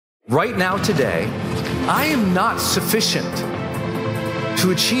right now, today, I am not sufficient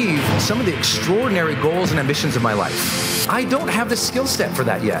to achieve some of the extraordinary goals and ambitions of my life. I don't have the skill set for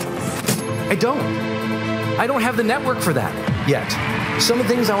that yet. I don't have the network for that yet. Some of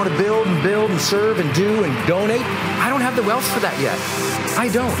the things I want to build and serve and do and donate, I don't have the wealth for that yet. I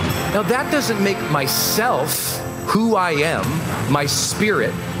don't. Now that doesn't make myself, who I am, my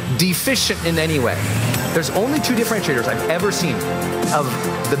spirit, deficient in any way. There's only two differentiators I've ever seen of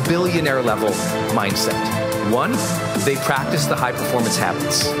the billionaire level mindset. One, they practice the high performance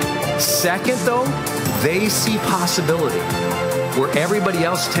habits. Second, though, they see possibility where everybody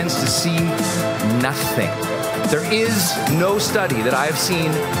else tends to see nothing. There is no study that I have seen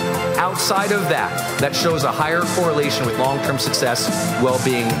outside of that shows a higher correlation with long-term success,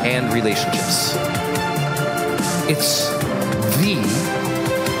 well-being, and relationships. It's the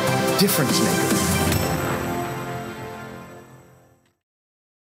difference maker.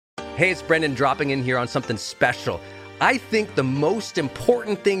 Hey, it's Brendan dropping in here on something special. I think the most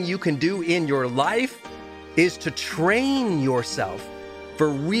important thing you can do in your life is to train yourself for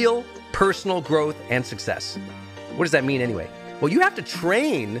real personal growth and success. What does that mean anyway? Well, you have to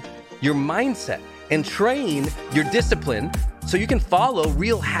train your mindset and train your discipline so you can follow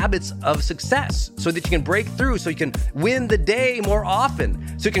real habits of success, so that you can break through, so you can win the day more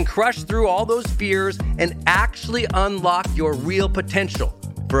often, so you can crush through all those fears and actually unlock your real potential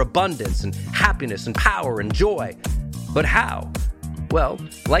for abundance and happiness and power and joy. But how? Well,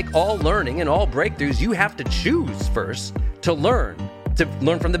 like all learning and all breakthroughs, you have to choose first to learn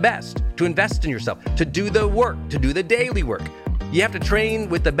from the best, to invest in yourself, to do the work, to do the daily work. You have to train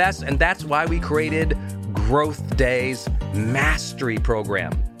with the best, and that's why we created Growth Day's Mastery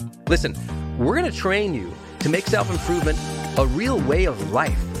Program. Listen, we're going to train you to make self-improvement a real way of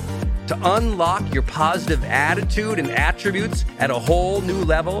life, to unlock your positive attitude and attributes at a whole new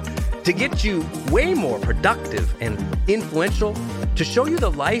level, to get you way more productive and influential, to show you the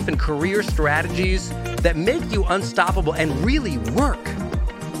life and career strategies that make you unstoppable and really work.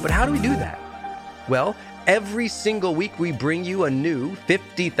 But how do we do that? Well, every single week we bring you a new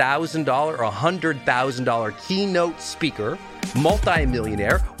 $50,000 or $100,000 keynote speaker,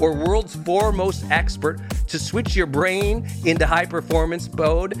 multimillionaire, or world's foremost expert to switch your brain into high performance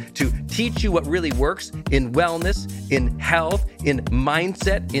mode, to teach you what really works in wellness, in health, in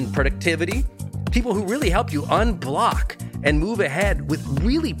mindset, in productivity. People who really help you unblock and move ahead with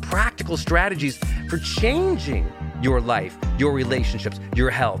really practical strategies for changing your life, your relationships,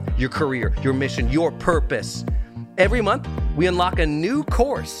 your health, your career, your mission, your purpose. Every month, we unlock a new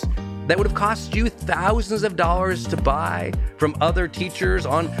course that would have cost you thousands of dollars to buy from other teachers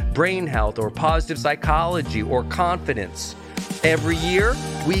on brain health or positive psychology or confidence. Every year,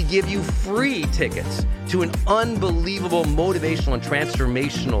 we give you free tickets to an unbelievable motivational and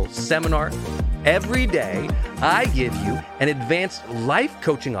transformational seminar. Every day, I give you an advanced life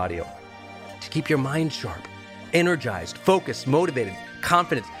coaching audio to keep your mind sharp, energized, focused, motivated,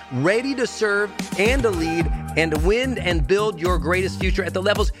 confident, ready to serve and to lead and to win and build your greatest future at the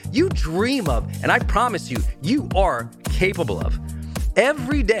levels you dream of. And I promise you, you are capable of.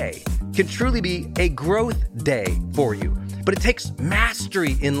 Every day can truly be a growth day for you. But it takes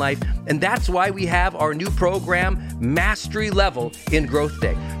mastery in life, and that's why we have our new program, Mastery Level in Growth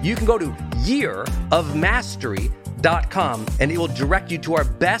Day. You can go to yearofmastery.com, and it will direct you to our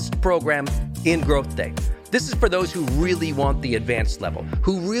best program in Growth Day. This is for those who really want the advanced level,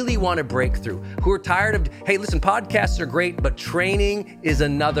 who really want to break through, who are tired of, hey, listen, podcasts are great, but training is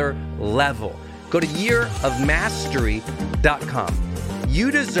another level. Go to yearofmastery.com.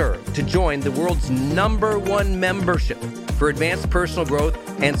 You deserve to join the world's #1 membership for advanced personal growth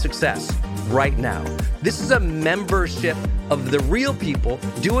and success right now. This is a membership of the real people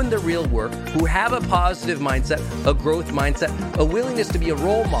doing the real work, who have a positive mindset, a growth mindset, a willingness to be a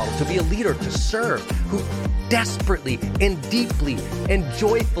role model, to be a leader, to serve, who desperately and deeply and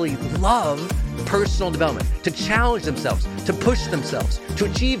joyfully love personal development, to challenge themselves, to push themselves, to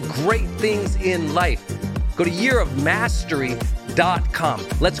achieve great things in life. Go to yearofmastery.com.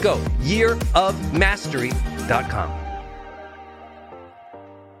 Let's go. yearofmastery.com.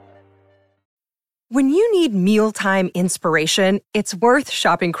 When you need mealtime inspiration, it's worth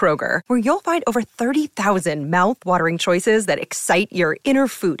shopping Kroger, where you'll find over 30,000 mouth-watering choices that excite your inner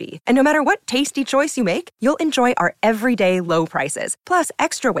foodie. And no matter what tasty choice you make, you'll enjoy our everyday low prices, plus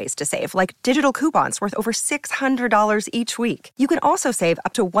extra ways to save, like digital coupons worth over $600 each week. You can also save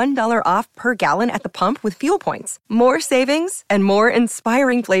up to $1 off per gallon at the pump with fuel points. More savings and more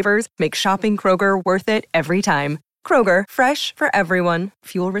inspiring flavors make shopping Kroger worth it every time. Kroger, fresh for everyone.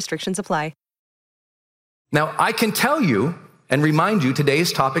 Fuel restrictions apply. Now, I can tell you, and remind you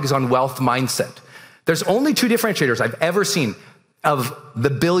today's topic is on wealth mindset. There's only two differentiators I've ever seen of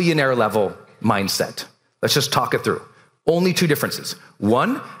the billionaire level mindset. Let's just talk it through. Only two differences.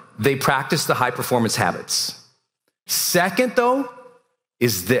 One, they practice the high performance habits. Second, though,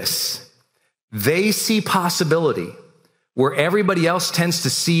 is this. They see possibility where everybody else tends to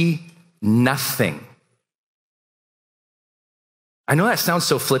see nothing. I know that sounds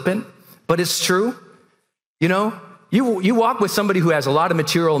so flippant, but it's true. You know, you walk with somebody who has a lot of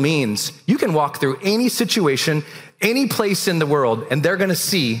material means, you can walk through any situation, any place in the world, and they're gonna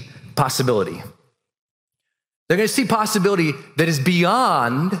see possibility. They're gonna see possibility that is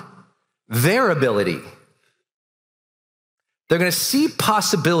beyond their ability. They're gonna see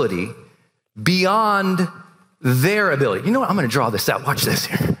possibility beyond their ability. You know what? I'm gonna draw this out. Watch this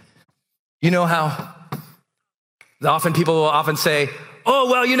here. You know how often people will often say,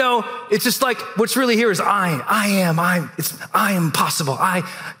 oh, well, you know, it's just like what's really here is I am possible.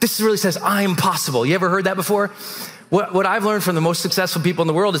 This really says I am possible. You ever heard that before? What I've learned from the most successful people in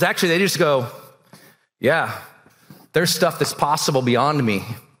the world is actually they just go, yeah, there's stuff that's possible beyond me.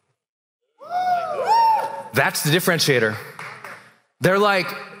 That's the differentiator. They're like,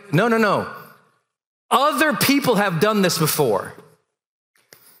 no. Other people have done this before.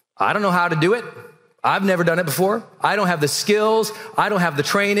 I don't know how to do it. I've never done it before. I don't have the skills. I don't have the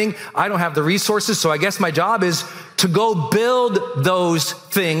training. I don't have the resources. So I guess my job is to go build those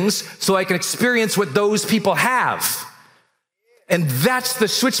things so I can experience what those people have. And that's the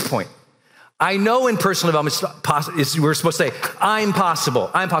switch point. I know in personal development, we're supposed to say, I'm possible.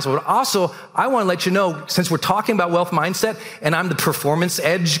 But also, I want to let you know, since we're talking about wealth mindset, and I'm the performance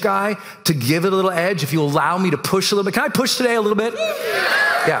edge guy, to give it a little edge, if you allow me to push a little bit. Can I push today a little bit?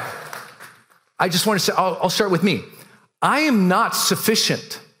 Yeah. I just want to say, I'll start with me. I am not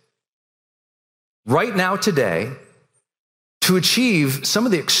sufficient right now today to achieve some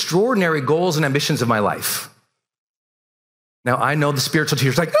of the extraordinary goals and ambitions of my life. Now, I know the spiritual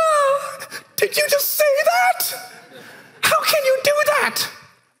teacher's like, did you just say that? How can you do that?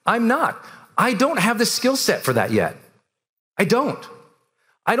 I'm not. I don't have the skill set for that yet. I don't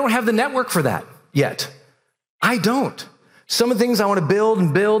have the network for that yet. I don't. Some of the things I want to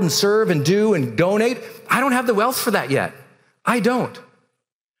build and serve and do and donate, I don't have the wealth for that yet. I don't.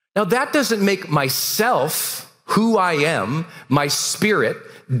 Now, that doesn't make myself, who I am, my spirit,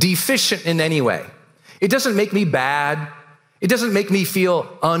 deficient in any way. It doesn't make me bad. It doesn't make me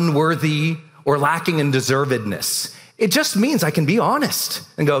feel unworthy or lacking in deservedness. It just means I can be honest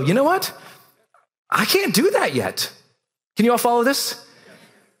and go, you know what? I can't do that yet. Can you all follow this?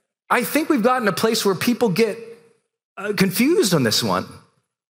 I think we've gotten a place where people get confused on this one.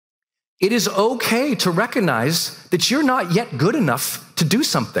 It is okay to recognize that you're not yet good enough to do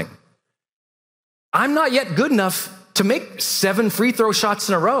something. I'm not yet good enough to make 7 free throw shots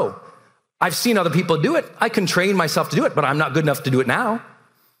in a row. I've seen other people do it. I can train myself to do it, but I'm not good enough to do it now.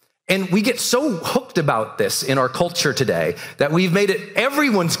 And we get so hooked about this in our culture today that we've made it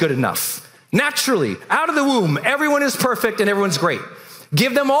everyone's good enough. Naturally, out of the womb, everyone is perfect and everyone's great.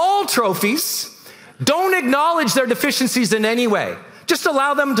 Give them all trophies. Don't acknowledge their deficiencies in any way. Just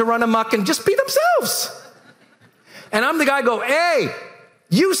allow them to run amok and just be themselves. And I'm the guy go, hey,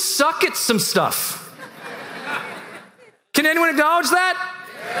 you suck at some stuff. Can anyone acknowledge that?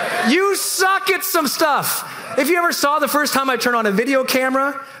 You suck at some stuff. If you ever saw the first time I turned on a video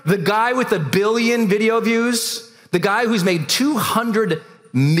camera, the guy with 1 billion video views, the guy who's made $200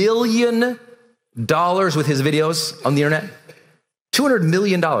 million with his videos on the internet, $200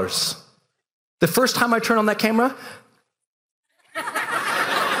 million. The first time I turned on that camera,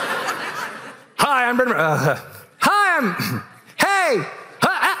 hi, I'm Brendan. Hey,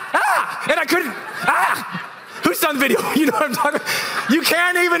 and I couldn't, who's done the video? You know what I'm talking about? You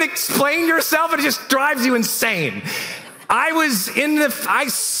can't even explain yourself, and it just drives you insane. I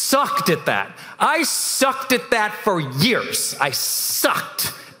sucked at that. I sucked at that for years. I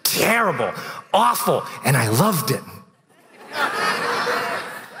sucked. Terrible, awful, and I loved it.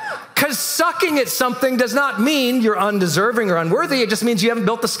 Because sucking at something does not mean you're undeserving or unworthy. It just means you haven't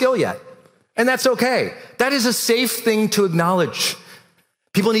built the skill yet. And that's okay. That is a safe thing to acknowledge.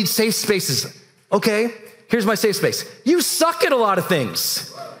 People need safe spaces. Okay, here's my safe space. You suck at a lot of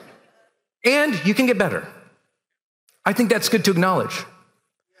things. And you can get better. I think that's good to acknowledge.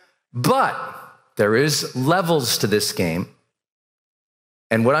 But there is levels to this game.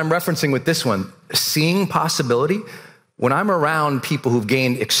 And what I'm referencing with this one, seeing possibility, when I'm around people who've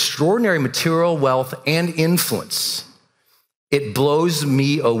gained extraordinary material wealth and influence, it blows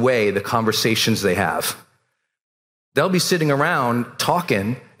me away the conversations they have. They'll be sitting around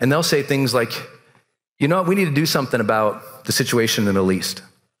talking, and they'll say things like, you know what, we need to do something about the situation in the Middle East.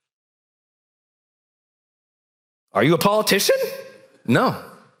 Are you a politician? No.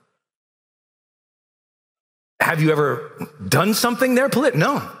 Have you ever done something there?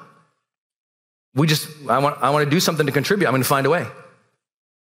 No. I want to do something to contribute. I'm going to find a way.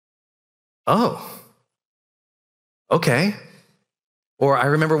 Oh, okay. Or I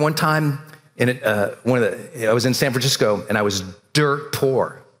remember one time I was in San Francisco and I was dirt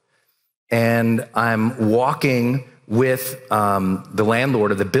poor. And I'm walking with the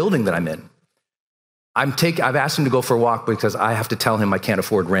landlord of the building that I'm in. I've asked him to go for a walk because I have to tell him I can't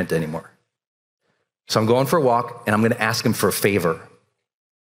afford rent anymore. So I'm going for a walk and I'm going to ask him for a favor.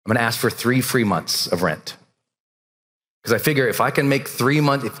 I'm going to ask for 3 free months of rent. Because I figure if I can make 3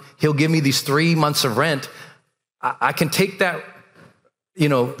 months, if he'll give me these 3 months of rent, I can take that,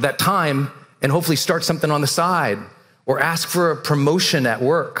 that time and hopefully start something on the side or ask for a promotion at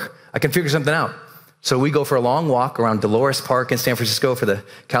work. I can figure something out. So we go for a long walk around Dolores Park in San Francisco for the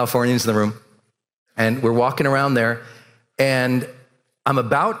Californians in the room. And we're walking around there and I'm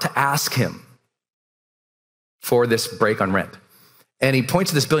about to ask him for this break on rent. And he points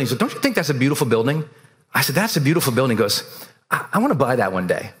to this building. He said, don't you think that's a beautiful building? I said, that's a beautiful building. He goes, I want to buy that one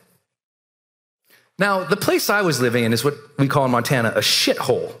day. Now, the place I was living in is what we call in Montana a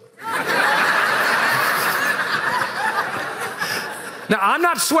shithole. Now, I'm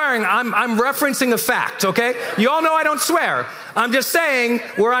not swearing. I'm referencing a fact, okay? You all know I don't swear. I'm just saying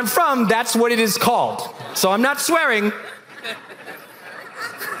where I'm from, that's what it is called. So I'm not swearing.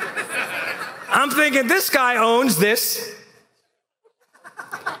 I'm thinking this guy owns this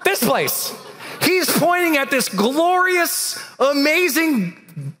place. He's pointing at this glorious, amazing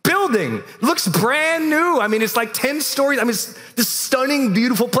building. It looks brand new. I mean, it's like 10 stories. I mean, it's this stunning,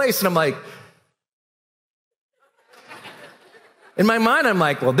 beautiful place. And I'm like, in my mind, I'm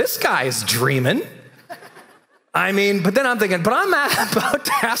like, well, this guy is dreaming. I mean, but then I'm thinking, but I'm about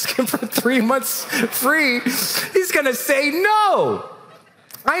to ask him for 3 months free. He's going to say no.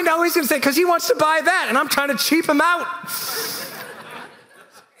 I know he's going to say, because he wants to buy that. And I'm trying to cheap him out.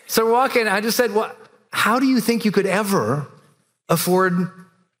 So we're walking, I just said, well, how do you think you could ever afford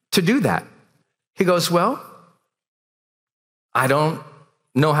to do that? He goes, well, I don't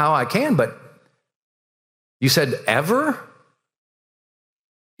know how I can, but you said ever?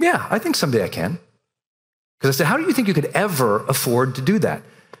 Yeah, I think someday I can. Because I said, how do you think you could ever afford to do that?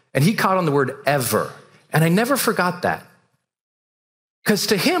 And he caught on the word ever. And I never forgot that. Because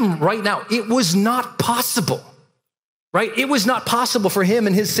to him right now, it was not possible. Right? It was not possible for him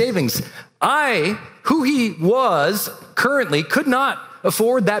and his savings. Who he was currently, could not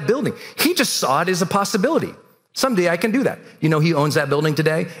afford that building. He just saw it as a possibility. Someday I can do that. You know, he owns that building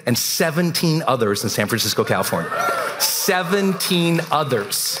today and 17 others in San Francisco, California. 17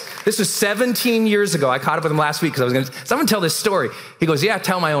 others. This was 17 years ago. I caught up with him last week because I'm going to tell this story. He goes, yeah,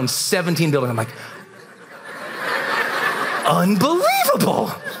 tell him I own 17 buildings. I'm like,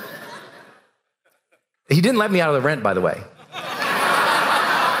 unbelievable. He didn't let me out of the rent, by the way.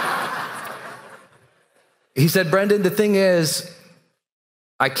 He said, Brendan, the thing is,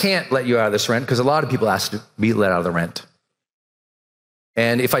 I can't let you out of this rent because a lot of people ask to be let out of the rent.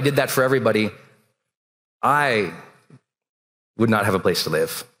 And if I did that for everybody, I would not have a place to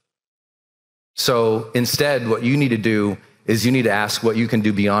live. So instead, what you need to do is you need to ask what you can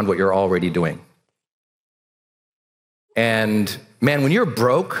do beyond what you're already doing. And man, when you're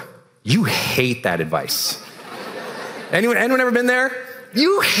broke, you hate that advice. Anyone ever been there?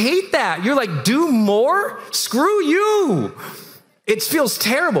 You hate that. You're like, do more? Screw you. It feels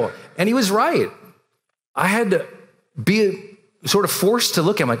terrible. And he was right. I had to be sort of forced to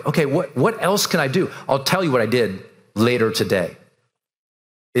look at him like, okay, what else can I do? I'll tell you what I did later today.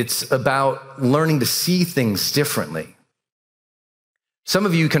 It's about learning to see things differently. Some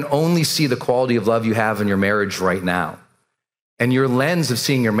of you can only see the quality of love you have in your marriage right now. And your lens of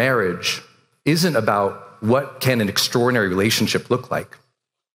seeing your marriage isn't about what can an extraordinary relationship look like.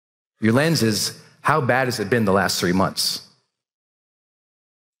 Your lens is, how bad has it been the last 3 months?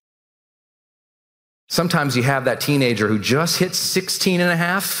 Sometimes you have that teenager who just hit 16 and a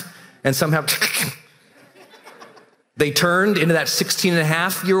half and somehow they turned into that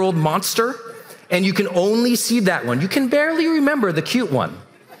 16-and-a-half-year-old monster, and you can only see that one. You can barely remember the cute one.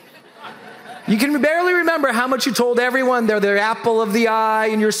 You can barely remember how much you told everyone they're the apple of the eye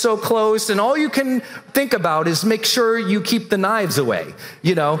and you're so close, and all you can think about is make sure you keep the knives away.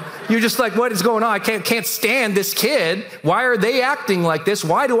 You know, you're just like, what is going on? I can't stand this kid. Why are they acting like this?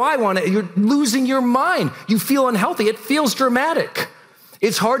 Why do I want it? You're losing your mind. You feel unhealthy. It feels dramatic.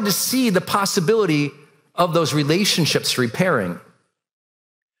 It's hard to see the possibility of those relationships repairing.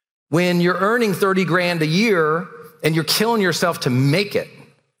 When you're earning 30 grand a year and you're killing yourself to make it,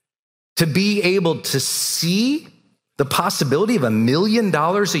 to be able to see the possibility of $1 million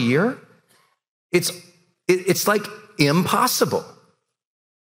a year, it's like impossible.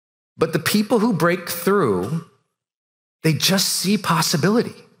 But the people who break through, they just see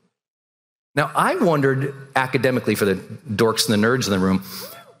possibility. Now, I wondered academically, for the dorks and the nerds in the room,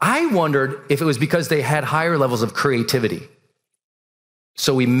 I wondered if it was because they had higher levels of creativity.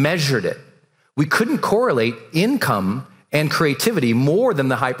 So we measured it. We couldn't correlate income and creativity more than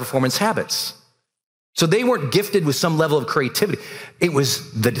the high performance habits. So they weren't gifted with some level of creativity. It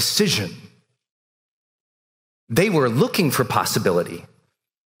was the decision. They were looking for possibility.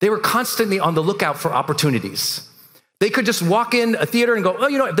 They were constantly on the lookout for opportunities. They could just walk in a theater and go,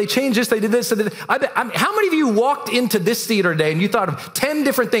 oh, if they changed this, they did this. They did this. How many of you walked into this theater today and you thought of 10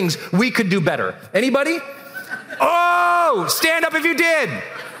 different things we could do better? Anybody? Oh, stand up if you did.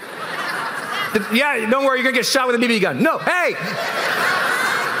 Yeah, don't worry, you're gonna get shot with a BB gun. No, hey,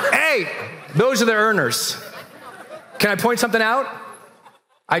 those are the earners. Can I point something out?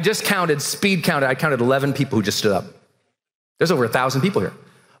 I just speed counted, I counted 11 people who just stood up. There's over 1,000 people here.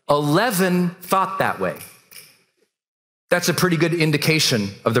 11 thought that way. That's a pretty good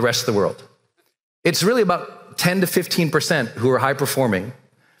indication of the rest of the world. It's really about 10 to 15% who are high performing.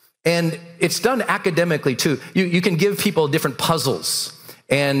 And it's done academically too. You can give people different puzzles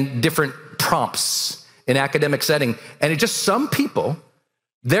and different prompts in academic setting. And some people,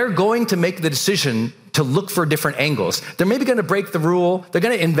 they're going to make the decision to look for different angles. They're maybe going to break the rule. They're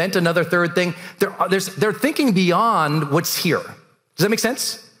going to invent another third thing. They're thinking beyond what's here. Does that make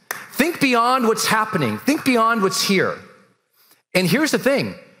sense? Think beyond what's happening. Think beyond what's here. And here's the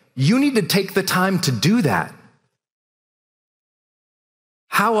thing. You need to take the time to do that.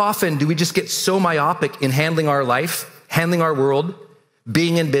 How often do we just get so myopic in handling our life, handling our world,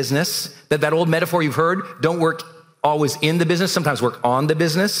 being in business, that old metaphor you've heard, don't work always in the business, sometimes work on the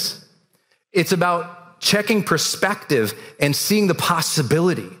business. It's about checking perspective and seeing the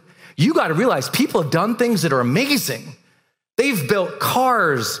possibility. You got to realize people have done things that are amazing. They've built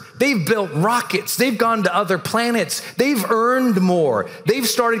cars, they've built rockets, they've gone to other planets, they've earned more, they've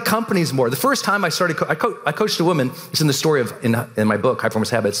started companies more. The first time I coached a woman, it's in the story in my book, High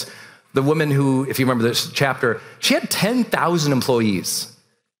Performance Habits, the woman who, if you remember this chapter, she had 10,000 employees.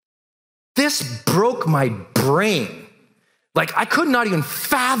 This broke my brain. Like, I could not even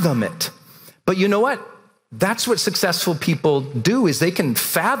fathom it. But you know what? That's what successful people do, is they can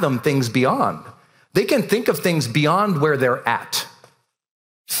fathom things beyond. They can think of things beyond where they're at.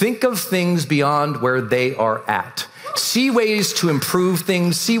 Think of things beyond where they are at. See ways to improve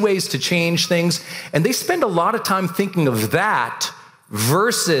things, see ways to change things. And they spend a lot of time thinking of that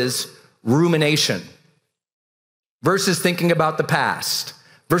versus rumination, versus thinking about the past,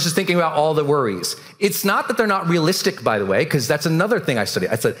 versus thinking about all the worries. It's not that they're not realistic, by the way, because that's another thing I studied.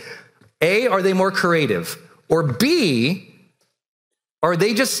 I said, A, are they more creative? Or B, are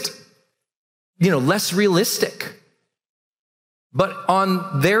they just less realistic? But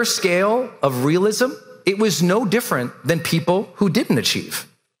on their scale of realism, it was no different than people who didn't achieve.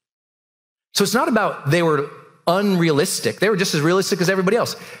 So it's not about they were unrealistic. They were just as realistic as everybody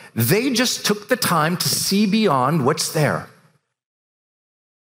else. They just took the time to see beyond what's there.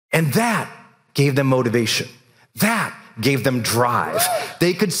 And that gave them motivation. That gave them drive.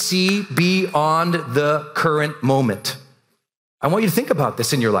 They could see beyond the current moment. I want you to think about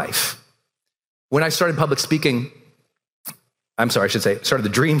this in your life. When I started public speaking, started the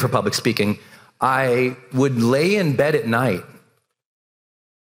dream for public speaking, I would lay in bed at night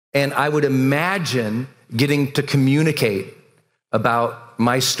and I would imagine getting to communicate about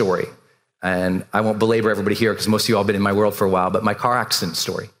my story. And I won't belabor everybody here because most of you all have been in my world for a while, but my car accident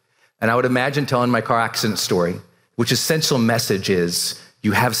story. And I would imagine telling my car accident story, which essential message is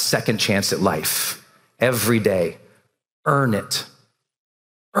you have second chance at life every day. Earn it.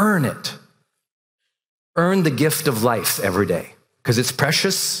 Earn it. Earn the gift of life every day because it's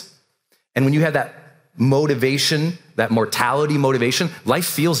precious. And when you have that motivation, that mortality motivation, life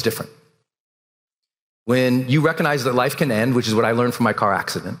feels different. When you recognize that life can end, which is what I learned from my car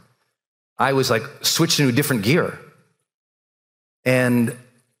accident, I was like switched into a different gear. And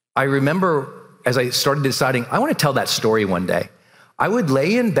I remember as I started deciding, I want to tell that story one day, I would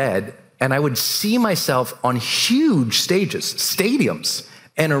lay in bed and I would see myself on huge stages, stadiums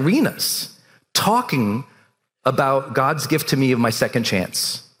and arenas, talking about God's gift to me of my second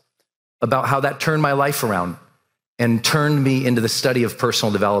chance, about how that turned my life around and turned me into the study of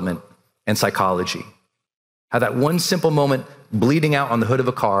personal development and psychology. How that one simple moment bleeding out on the hood of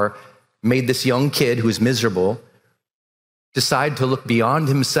a car made this young kid who was miserable decide to look beyond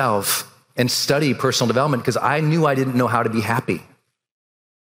himself and study personal development because I knew I didn't know how to be happy.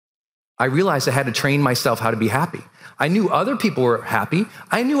 I realized I had to train myself how to be happy. I knew other people were happy.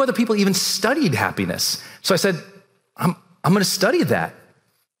 I knew other people even studied happiness. So I said, I'm going to study that,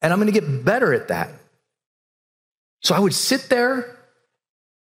 and I'm going to get better at that. So I would sit there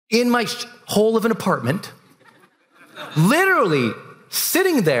in my hole of an apartment, literally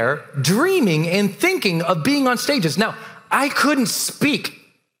sitting there, dreaming and thinking of being on stages. Now, I couldn't speak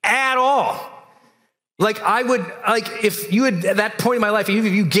at all. If you had, at that point in my life, if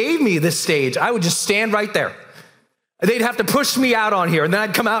you gave me this stage, I would just stand right there. They'd have to push me out on here, and then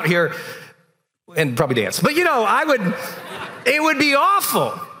I'd come out here and probably dance. But it would be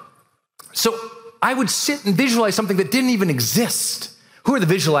awful. So I would sit and visualize something that didn't even exist. Who are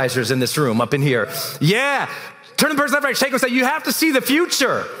the visualizers in this room up in here? Yeah. Turn to the person left, right, shake and say, you have to see the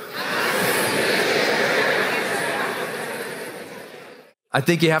future. I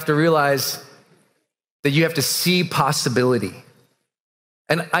think you have to realize that you have to see possibility.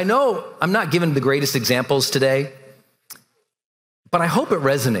 And I know I'm not giving the greatest examples today, but I hope it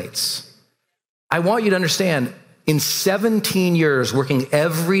resonates. I want you to understand, in 17 years, working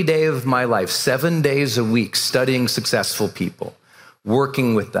every day of my life, 7 days a week, studying successful people,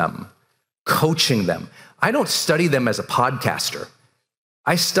 working with them, coaching them, I don't study them as a podcaster.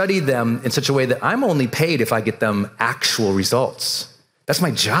 I study them in such a way that I'm only paid if I get them actual results. That's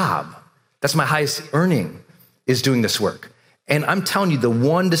my job. That's my highest earning, is doing this work. And I'm telling you, the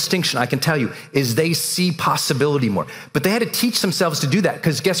one distinction I can tell you is they see possibility more. But they had to teach themselves to do that,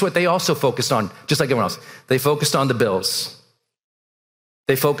 because guess what they also focused on, just like everyone else? They focused on the bills.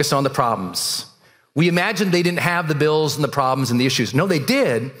 They focused on the problems. We imagined they didn't have the bills and the problems and the issues. No, they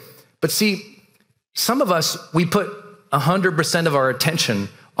did. But see, some of us, we put 100% of our attention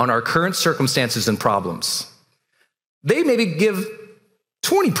on our current circumstances and problems. They maybe give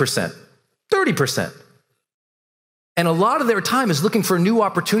 20%, 30%. And a lot of their time is looking for new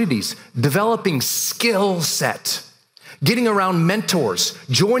opportunities, developing skill set, getting around mentors,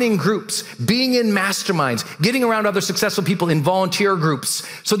 joining groups, being in masterminds, getting around other successful people in volunteer groups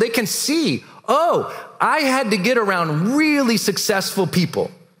so they can see, oh, I had to get around really successful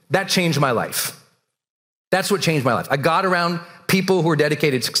people. That changed my life. That's what changed my life. I got around people who were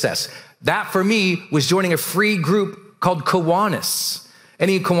dedicated to success. That for me was joining a free group called Kiwanis.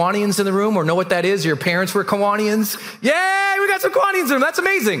 Any Kiwanians in the room or know what that is? Your parents were Kiwanians? Yay, we got some Kiwanians in the room. That's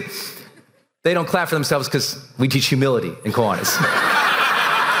amazing. They don't clap for themselves because we teach humility in Kiwanis.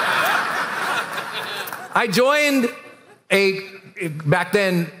 I joined back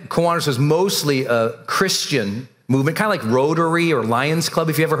then, Kiwanis was mostly a Christian movement, kind of like Rotary or Lions Club,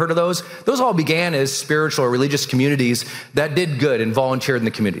 if you ever heard of those. Those all began as spiritual or religious communities that did good and volunteered in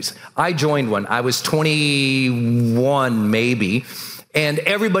the communities. I joined one. I was 21 maybe. And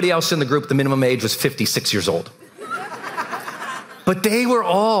everybody else in the group, the minimum age was 56 years old. But they were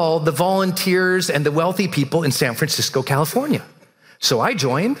all the volunteers and the wealthy people in San Francisco, California. So I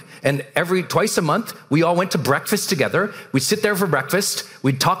joined, and twice a month, we all went to breakfast together. We'd sit there for breakfast.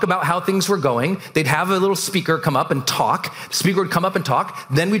 We'd talk about how things were going. They'd have a little speaker come up and talk. The speaker would come up and talk.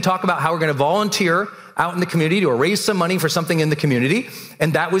 Then we'd talk about how we're going to volunteer out in the community or raise some money for something in the community.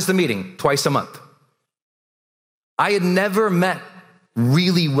 And that was the meeting, twice a month. I had never met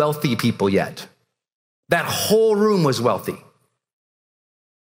really wealthy people yet. That whole room was wealthy.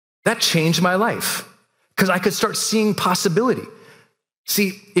 That changed my life because I could start seeing possibility.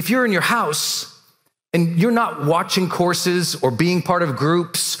 See, if you're in your house and you're not watching courses or being part of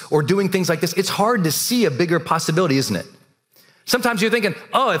groups or doing things like this, it's hard to see a bigger possibility, isn't it? Sometimes you're thinking,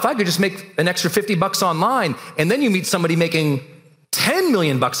 oh, if I could just make an extra $50 online, and then you meet somebody making $10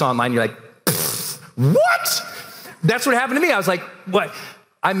 million online, you're like, what? That's what happened to me. I was like, what?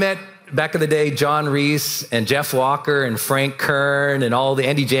 I met, back in the day, John Reese and Jeff Walker and Frank Kern and all the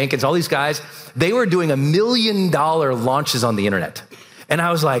Andy Jenkins, all these guys. They were doing $1 million launches on the internet. And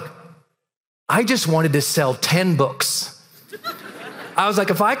I was like, I just wanted to sell 10 books. I was like,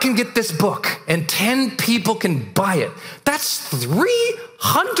 if I can get this book and 10 people can buy it, that's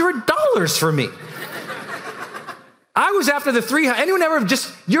 $300 for me. I was after the 300. Anyone ever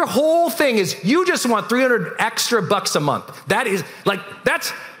just, your whole thing is you just want 300 extra bucks a month. That is like,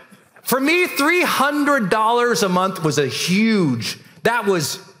 that's, for me, $300 a month was that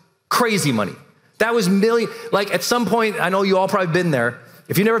was crazy money. That was like at some point, I know you all probably been there.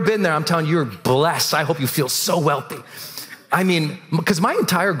 If you've never been there, I'm telling you, you're blessed. I hope you feel so wealthy. I mean, because my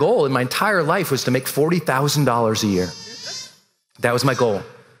entire goal in my entire life was to make $40,000 a year. That was my goal.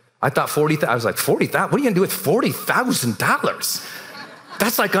 I thought I was like, 40,000? What are you gonna do with $40,000?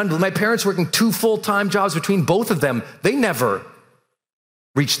 That's like, my parents working 2 full-time jobs between both of them. They never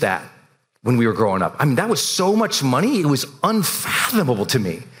reached that. when we were growing up. I mean, that was so much money, it was unfathomable to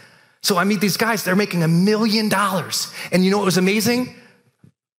me. So I meet these guys, they're making $1 million. And you know what was amazing?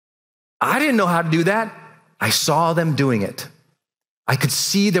 I didn't know how to do that. I saw them doing it. I could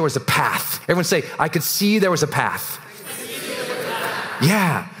see there was a path. Everyone say, I could see there was a path.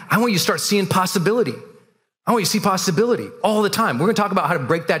 Yeah, I want you to start seeing possibility. I want you to see possibility all the time. We're gonna talk about how to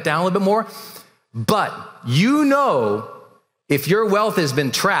break that down a little bit more. But you know if your wealth has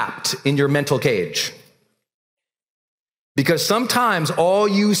been trapped in your mental cage. Because sometimes all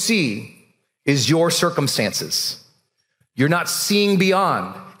you see is your circumstances. You're not seeing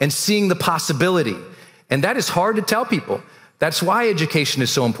beyond and seeing the possibility. And that is hard to tell people. That's why education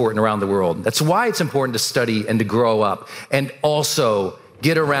is so important around the world. That's why it's important to study and to grow up and also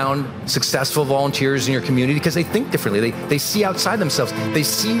get around successful volunteers in your community because they think differently. They see outside themselves. They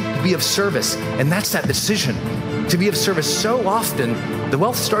see to be of service. And that's that decision to be of service. So often, the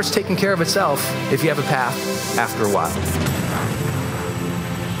wealth starts taking care of itself if you have a path after a while.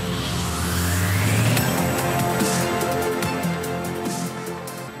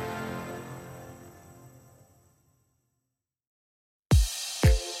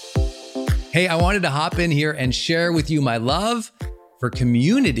 Hey, I wanted to hop in here and share with you my love for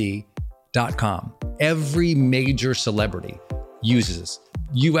community.com. Every major celebrity uses this.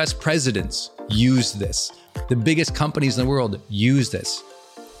 US presidents use this. The biggest companies in the world use this.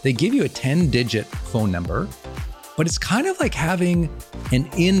 They give you a 10-digit phone number, but it's kind of like having an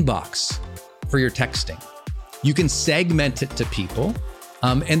inbox for your texting. You can segment it to people,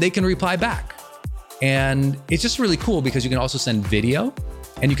 and they can reply back. And it's just really cool because you can also send video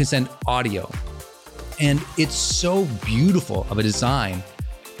and you can send audio. And it's so beautiful of a design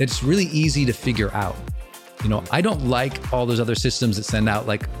that it's really easy to figure out. You know, I don't like all those other systems that send out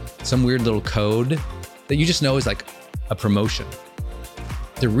like some weird little code that you just know is like a promotion.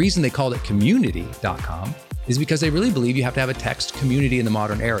 The reason they called it community.com is because they really believe you have to have a text community in the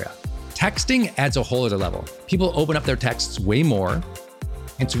modern era. Texting adds a whole other level. People open up their texts way more.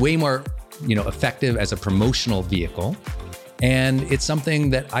 It's way more, effective as a promotional vehicle. And it's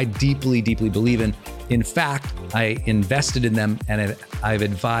something that I deeply, deeply believe in. In fact, I invested in them and I've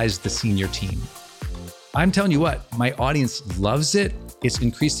advised the senior team. I'm telling you what, my audience loves it. It's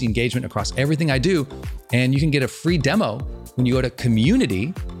increased the engagement across everything I do. And you can get a free demo when you go to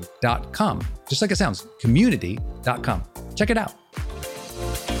community.com. Just like it sounds, community.com. Check it out.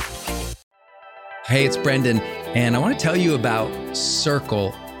 Hey, it's Brendan, and I want to tell you about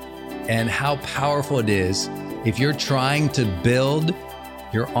Circle and how powerful it is if you're trying to build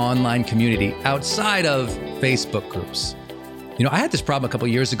your online community outside of Facebook groups. I had this problem a couple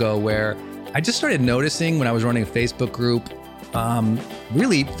years ago where I just started noticing when I was running a Facebook group,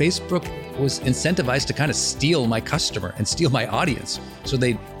 really Facebook was incentivized to kind of steal my customer and steal my audience. So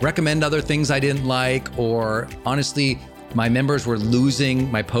they'd recommend other things I didn't like, or honestly, my members were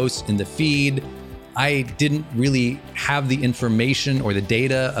losing my posts in the feed. I didn't really have the information or the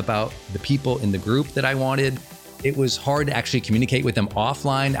data about the people in the group that I wanted. It was hard to actually communicate with them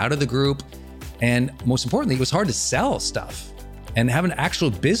offline, out of the group. And most importantly, it was hard to sell stuff and have an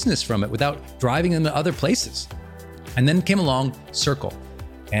actual business from it without driving them to other places. And then came along Circle.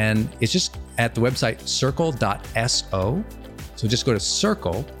 And it's just at the website circle.so. So just go to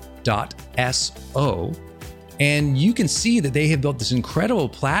circle.so. And you can see that they have built this incredible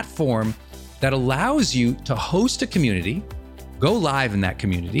platform that allows you to host a community, go live in that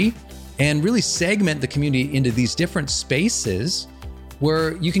community, and really segment the community into these different spaces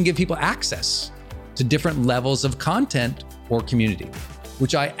where you can give people access to different levels of content or community,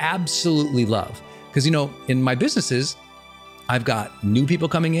 which I absolutely love. Because, in my businesses, I've got new people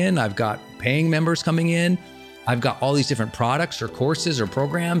coming in, I've got paying members coming in, I've got all these different products or courses or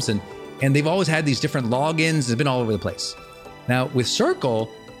programs, and they've always had these different logins. It's been all over the place. Now with Circle,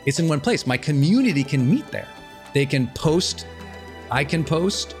 it's in one place. My community can meet there. They can post, I can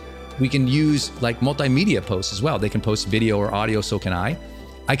post. We can use like multimedia posts as well. They can post video or audio, so can I.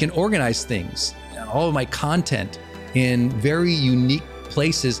 I can organize things, all of my content in very unique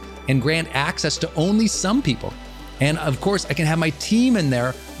places and grant access to only some people. And of course, I can have my team in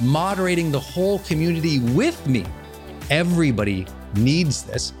there moderating the whole community with me. Everybody needs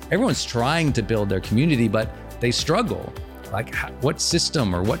this. Everyone's trying to build their community, but they struggle. Like, what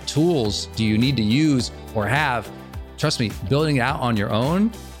system or what tools do you need to use or have? Trust me, building it out on your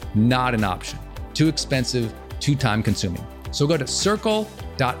own, not an option. Too expensive, too time consuming. So go to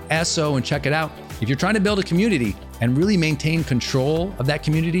circle.so and check it out. If you're trying to build a community and really maintain control of that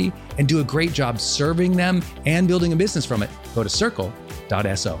community and do a great job serving them and building a business from it, go to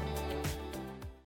circle.so.